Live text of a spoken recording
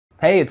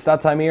Hey, it's that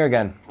time of year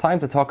again. Time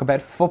to talk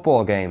about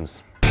football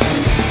games.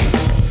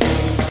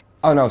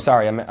 Oh no,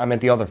 sorry, I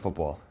meant the other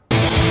football.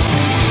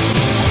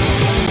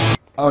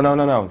 Oh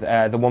no,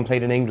 the one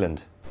played in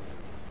England.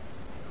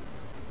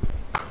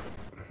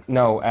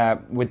 No,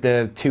 with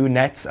the two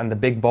nets and the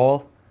big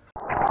ball.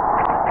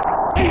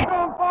 He's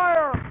on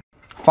fire!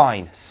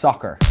 Fine,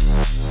 soccer.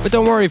 But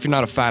don't worry if you're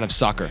not a fan of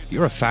soccer.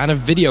 You're a fan of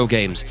video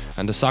games,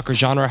 and the soccer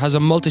genre has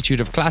a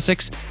multitude of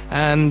classics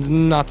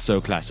and not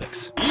so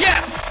classics. Yeah!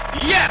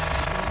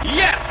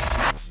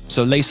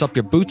 So lace up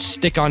your boots,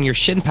 stick on your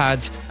shin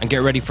pads, and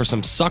get ready for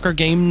some soccer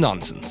game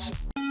nonsense.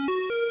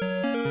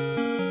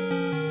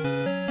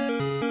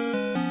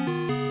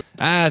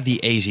 Ah, the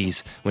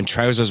 80s, when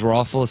trousers were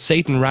awful,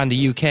 Satan ran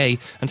the UK,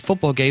 and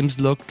football games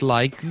looked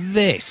like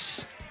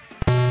this.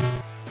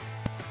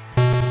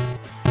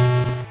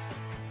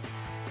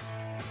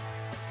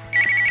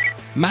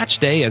 Match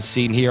Day, as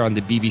seen here on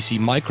the BBC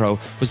Micro,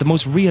 was the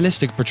most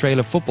realistic portrayal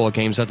of football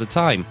games at the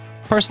time.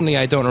 Personally,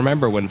 I don't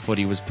remember when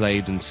footy was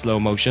played in slow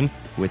motion,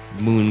 with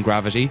moon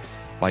gravity,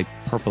 by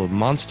purple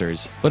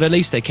monsters, but at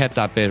least they kept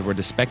that bit where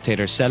the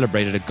spectator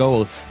celebrated a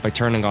goal by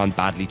turning on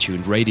badly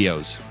tuned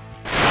radios.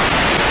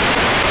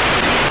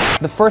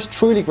 The first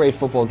truly great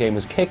football game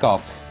was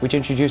Kick-Off, which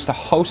introduced a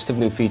host of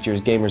new features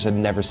gamers had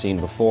never seen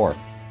before.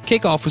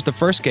 Kick-Off was the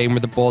first game where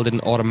the ball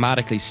didn't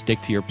automatically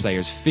stick to your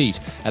player's feet,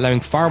 allowing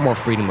far more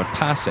freedom with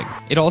passing.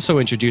 It also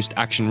introduced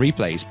action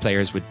replays,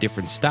 players with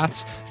different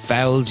stats,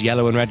 fouls,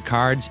 yellow and red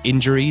cards,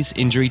 injuries,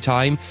 injury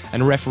time,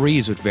 and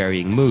referees with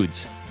varying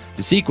moods.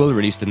 The sequel,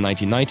 released in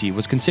 1990,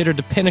 was considered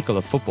the pinnacle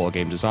of football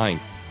game design.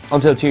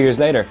 Until 2 years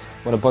later,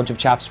 when a bunch of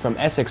chaps from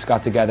Essex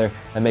got together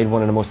and made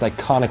one of the most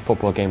iconic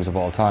football games of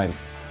all time.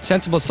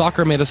 Sensible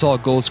Soccer made us all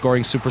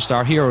goal-scoring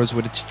superstar heroes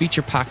with its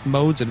feature-packed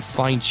modes and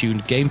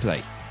fine-tuned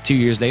gameplay. 2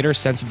 years later,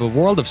 Sensible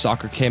World of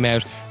Soccer came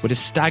out with a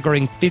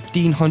staggering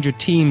 1,500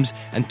 teams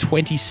and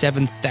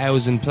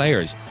 27,000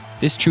 players.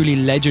 This truly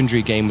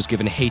legendary game was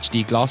given a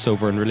HD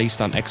glossover and released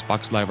on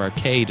Xbox Live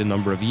Arcade a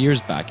number of years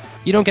back.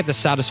 You don't get the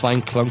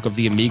satisfying clunk of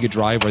the Amiga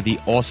drive or the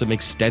awesome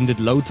extended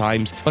load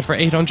times, but for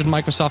 800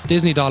 Microsoft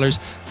Disney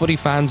dollars, footy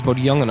fans both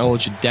young and old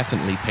should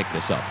definitely pick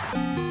this up.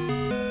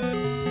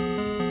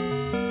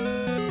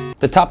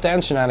 The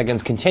top-down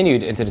shenanigans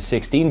continued into the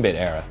 16-bit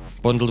era.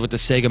 Bundled with the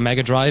Sega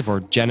Mega Drive or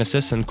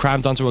Genesis and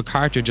crammed onto a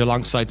cartridge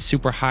alongside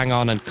Super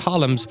Hang-On and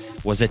Columns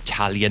was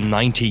Italian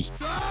 90.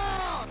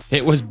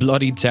 It was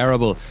bloody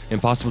terrible,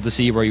 impossible to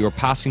see where you were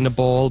passing the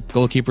ball,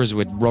 goalkeepers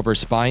with rubber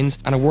spines,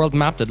 and a world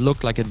map that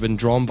looked like it had been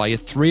drawn by a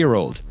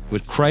 3-year-old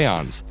with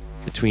crayons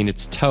between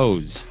its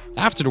toes.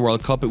 After the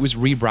World Cup, it was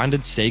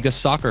rebranded Sega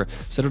Soccer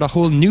so that a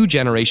whole new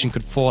generation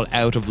could fall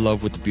out of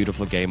love with the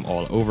beautiful game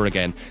all over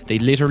again. They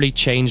literally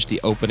changed the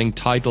opening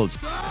titles.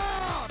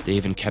 They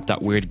even kept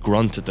that weird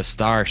grunt at the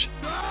start.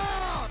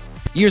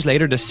 Years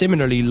later, the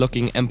similarly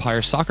looking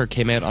Empire Soccer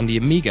came out on the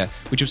Amiga,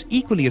 which was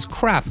equally as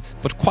crap,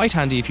 but quite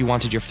handy if you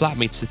wanted your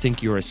flatmates to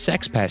think you were a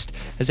sex pest,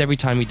 as every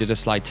time you did a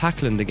slide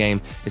tackle in the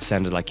game, it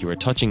sounded like you were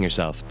touching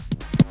yourself.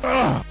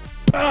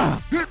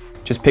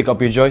 Just pick up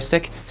your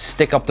joystick,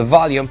 stick up the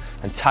volume,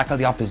 and tackle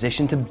the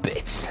opposition to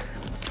bits.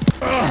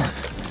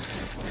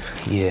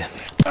 Yeah,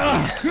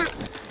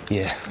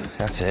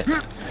 that's it.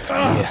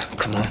 Yeah,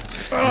 come on.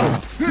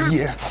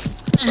 Yeah.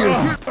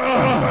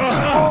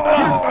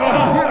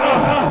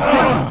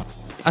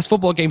 As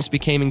football games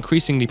became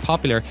increasingly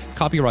popular,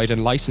 copyright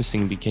and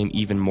licensing became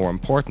even more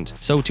important.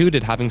 So too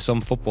did having some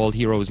football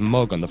hero's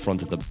mug on the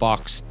front of the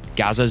box.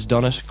 Gazza's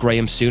done it,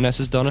 Graham Souness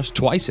has done it,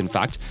 twice in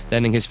fact,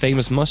 lending his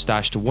famous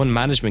mustache to one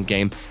management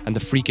game and the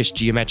freakish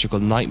geometrical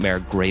nightmare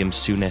Graham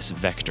Souness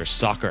Vector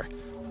Soccer.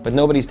 But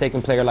nobody's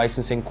taken player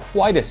licensing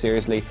quite as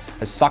seriously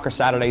as Soccer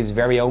Saturday's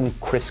very own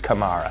Chris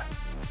Kamara.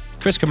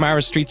 Chris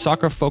Kamara's Street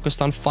Soccer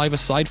focused on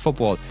five-a-side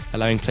football,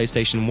 allowing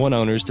PlayStation 1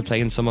 owners to play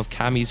in some of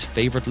Cammy's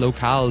favourite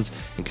locales,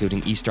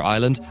 including Easter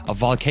Island, a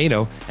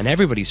volcano, and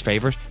everybody's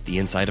favourite, the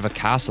inside of a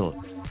castle.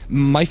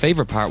 My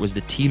favourite part was the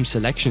team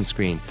selection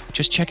screen.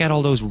 Just check out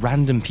all those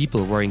random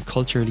people wearing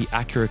culturally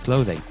accurate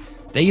clothing.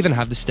 They even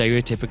have the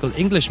stereotypical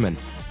Englishman,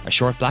 a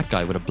short black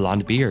guy with a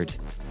blonde beard.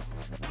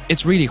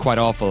 It's really quite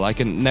awful. I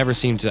can never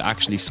seem to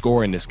actually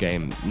score in this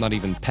game, not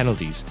even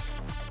penalties.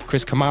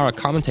 Chris Kamara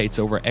commentates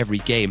over every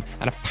game,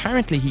 and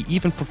apparently he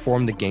even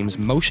performed the game's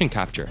motion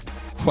capture.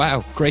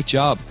 Wow, great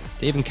job.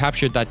 They even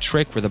captured that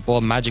trick where the ball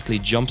magically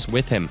jumps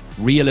with him.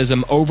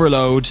 Realism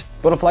overload.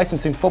 But if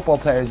licensing football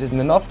players isn't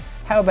enough,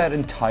 how about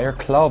entire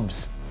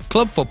clubs?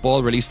 Club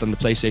football, released on the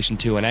PlayStation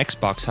 2 and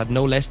Xbox, had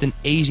no less than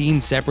 18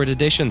 separate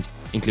editions,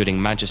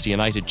 including Manchester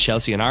United,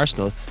 Chelsea and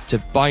Arsenal, to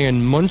Bayern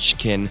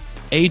Munchkin,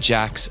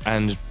 Ajax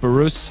and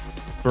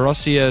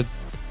Borussia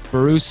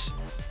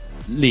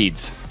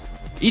Leeds.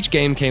 Each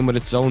game came with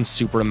its own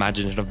super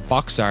imaginative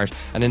box art,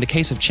 and in the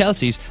case of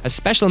Chelsea's, a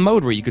special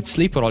mode where you could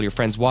sleep with all your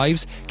friends'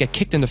 wives, get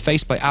kicked in the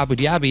face by Abu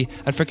Dhabi,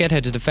 and forget how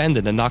to defend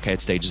in the knockout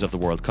stages of the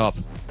World Cup.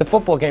 The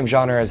football game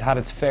genre has had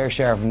its fair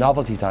share of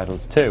novelty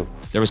titles too.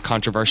 There was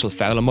controversial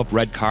foul 'em up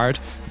red card.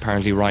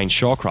 Apparently Ryan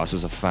Shawcross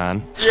is a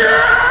fan.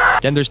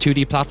 Then there's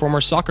 2D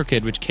platformer Soccer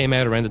Kid, which came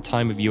out around the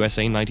time of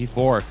USA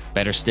 94.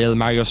 Better still,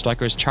 Mario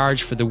Strikers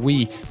Charge for the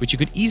Wii, which you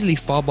could easily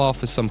fob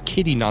off as some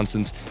kiddie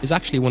nonsense, is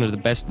actually one of the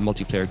best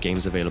multiplayer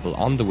games available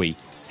on the Wii.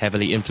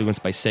 Heavily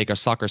influenced by Sega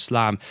Soccer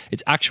Slam,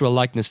 its actual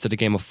likeness to the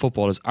game of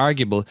football is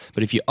arguable,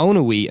 but if you own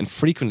a Wii and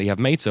frequently have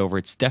mates over,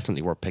 it's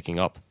definitely worth picking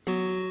up.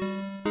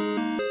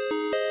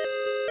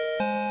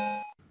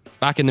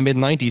 Back in the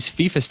mid-90s,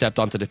 FIFA stepped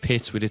onto the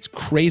pits with its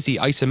crazy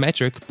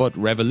isometric but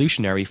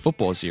revolutionary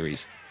football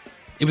series.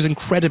 It was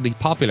incredibly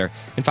popular,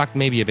 in fact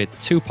maybe a bit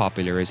too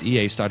popular, as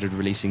EA started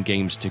releasing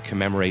games to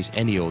commemorate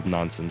any old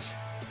nonsense.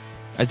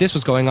 As this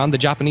was going on, the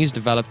Japanese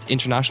developed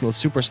International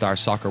Superstar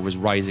Soccer was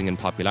rising in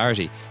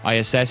popularity.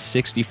 ISS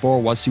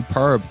 64 was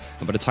superb,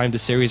 and by the time the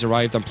series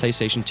arrived on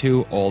PlayStation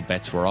 2, all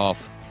bets were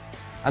off.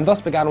 And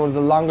thus began one of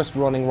the longest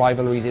running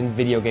rivalries in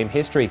video game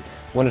history,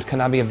 one that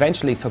Konami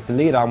eventually took the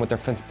lead on with their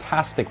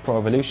fantastic Pro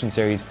Evolution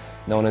series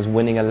known as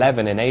Winning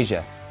 11 in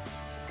Asia.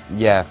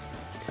 Yeah,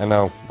 I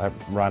know, I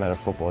ran out of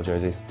football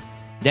jerseys.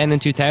 Then in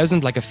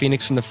 2000, like a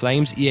phoenix from the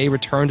flames, EA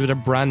returned with a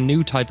brand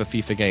new type of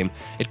FIFA game.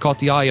 It caught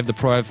the eye of the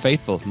Pro Ev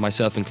faithful,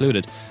 myself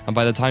included, and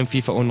by the time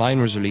FIFA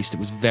 09 was released, it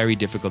was very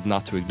difficult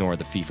not to ignore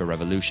the FIFA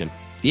revolution.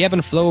 The ebb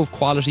and flow of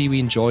quality we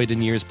enjoyed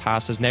in years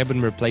past has now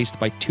been replaced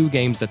by 2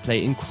 games that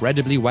play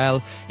incredibly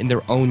well in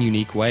their own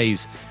unique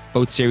ways.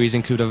 Both series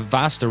include a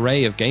vast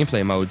array of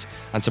gameplay modes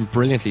and some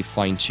brilliantly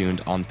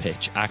fine-tuned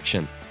on-pitch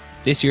action.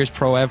 This year's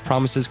Pro Ev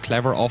promises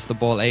clever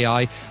off-the-ball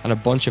AI and a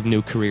bunch of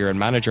new career and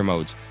manager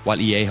modes, while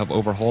EA have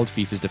overhauled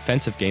FIFA's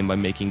defensive game by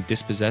making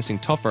dispossessing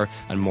tougher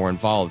and more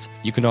involved.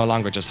 You can no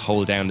longer just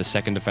hold down the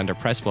second defender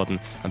press button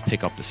and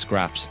pick up the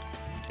scraps.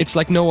 It's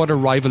like no other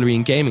rivalry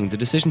in gaming. The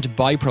decision to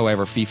buy Pro Ev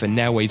or FIFA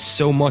now weighs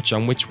so much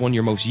on which one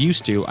you're most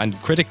used to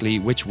and, critically,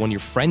 which one your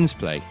friends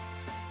play.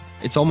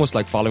 It's almost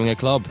like following a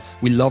club.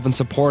 We love and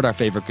support our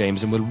favourite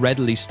games and will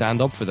readily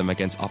stand up for them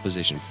against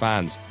opposition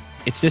fans.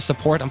 It's this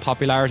support and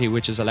popularity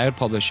which has allowed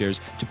publishers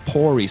to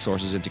pour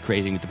resources into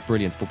creating the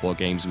brilliant football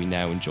games we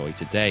now enjoy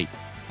today.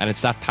 And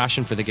it's that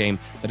passion for the game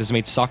that has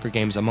made soccer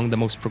games among the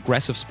most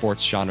progressive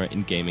sports genre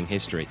in gaming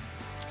history.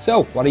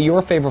 So, what are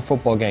your favourite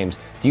football games?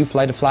 Do you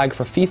fly the flag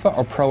for FIFA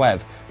or Pro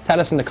Ev? Tell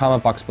us in the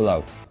comment box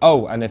below.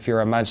 Oh, and if you're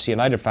a Manchester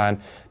United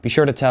fan, be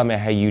sure to tell me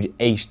how you'd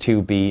hate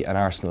to be an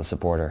Arsenal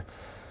supporter.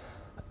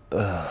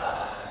 Ugh.